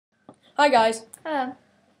Hi guys.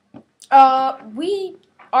 We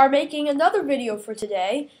are making another video for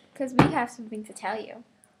today because we have something to tell you.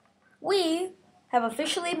 We have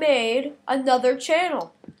officially made another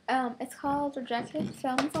channel. It's called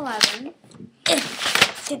Rejectedfilms11.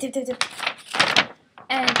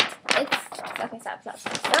 And it's okay. Stop.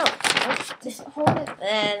 No, just hold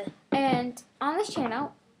it. And on this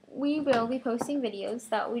channel, we will be posting videos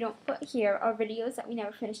that we don't put here, or videos that we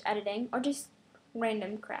never finished editing, or just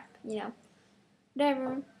random crap,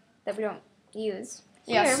 whatever that we don't use.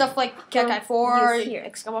 Yeah, here, stuff like Cat 4,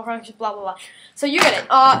 xgumballproductions, blah blah blah. So you get it.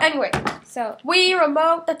 Anyway, so we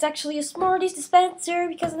remote. That's actually a Smarties dispenser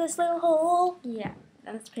because of this little hole. Yeah,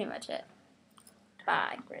 that's pretty much it.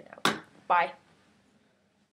 Bye. Bye.